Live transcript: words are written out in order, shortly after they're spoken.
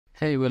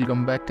Hey,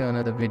 welcome back to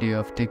another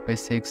video of Tech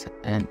Basics,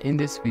 and in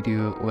this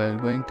video we are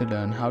going to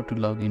learn how to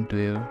log into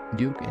your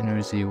Duke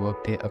Energy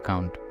Workday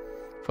account.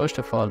 First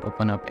of all,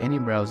 open up any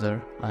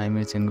browser. I am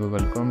using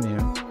Google Chrome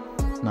here.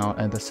 Now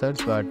at the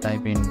search bar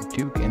type in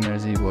Duke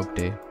Energy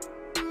Workday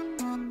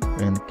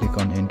and click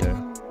on enter.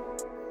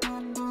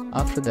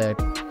 After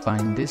that,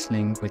 find this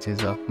link which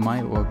is of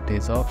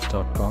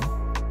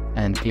myworkdaysjobs.com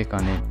and click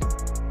on it.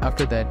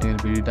 After that, you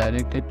will be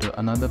redirected to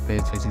another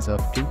page which is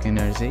of Duke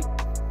Energy.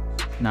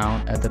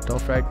 Now at the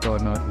top right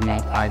corner you will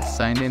find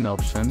sign in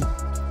option.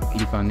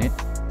 Click on it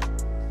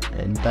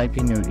and type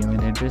in your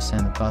email address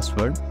and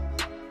password.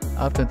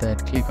 After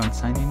that, click on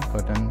sign in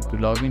button to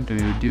log into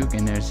your Duke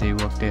Energy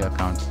Workday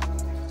account.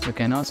 You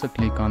can also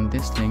click on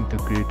this link to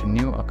create a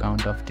new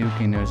account of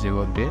Duke Energy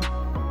Workday.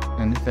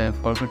 And if you have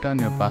forgotten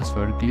your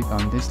password, click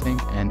on this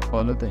link and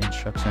follow the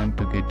instruction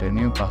to get a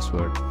new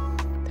password.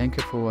 Thank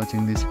you for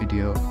watching this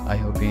video. I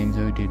hope you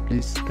enjoyed it.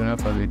 Please do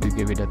not forget to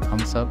give it a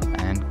thumbs up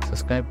and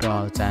subscribe to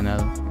our channel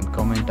and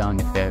comment down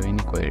if you have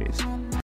any queries.